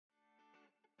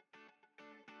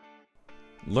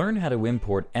Learn how to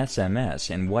import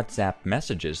SMS and WhatsApp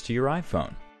messages to your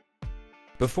iPhone.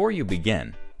 Before you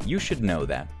begin, you should know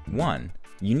that 1.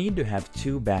 You need to have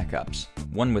 2 backups,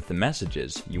 one with the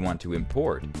messages you want to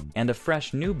import and a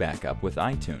fresh new backup with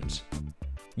iTunes.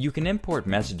 You can import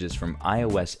messages from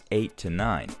iOS 8 to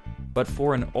 9, but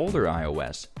for an older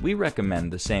iOS, we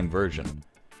recommend the same version.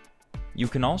 You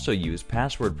can also use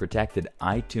password-protected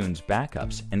iTunes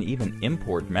backups and even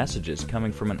import messages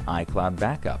coming from an iCloud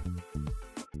backup.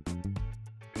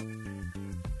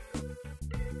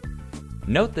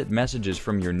 Note that messages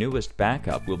from your newest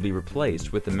backup will be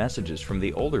replaced with the messages from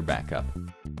the older backup.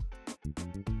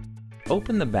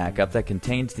 Open the backup that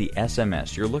contains the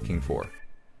SMS you're looking for.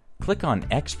 Click on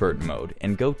Expert Mode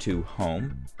and go to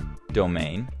Home,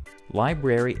 Domain,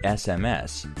 Library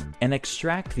SMS, and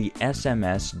extract the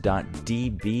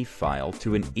sms.db file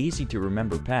to an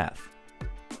easy-to-remember path.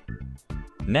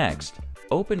 Next,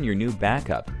 open your new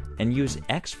backup and use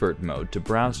Expert Mode to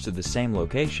browse to the same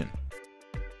location.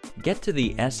 Get to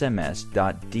the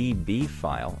sms.db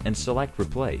file and select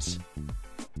Replace.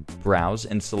 Browse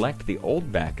and select the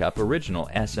old backup original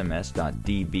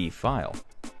sms.db file.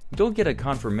 You'll get a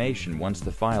confirmation once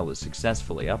the file is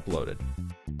successfully uploaded.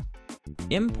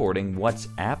 Importing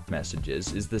WhatsApp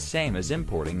messages is the same as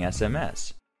importing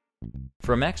SMS.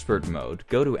 From Expert Mode,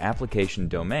 go to Application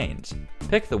Domains,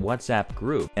 pick the WhatsApp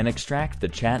group, and extract the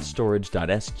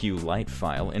chatstorage.sqlite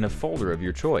file in a folder of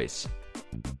your choice.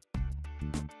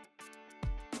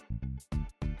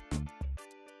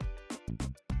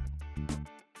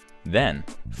 Then,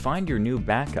 find your new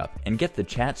backup and get the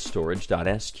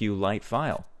chatstorage.sqlite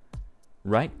file.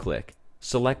 Right-click,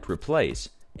 select Replace,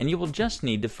 and you will just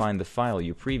need to find the file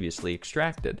you previously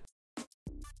extracted.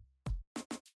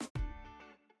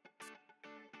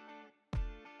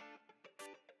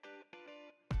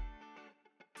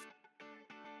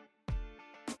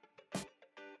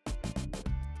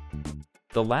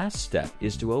 The last step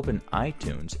is to open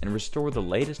iTunes and restore the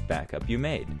latest backup you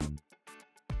made.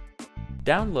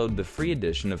 Download the free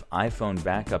edition of iPhone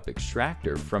Backup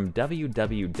Extractor from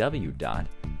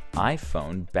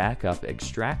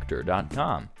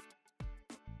www.iPhoneBackupExtractor.com.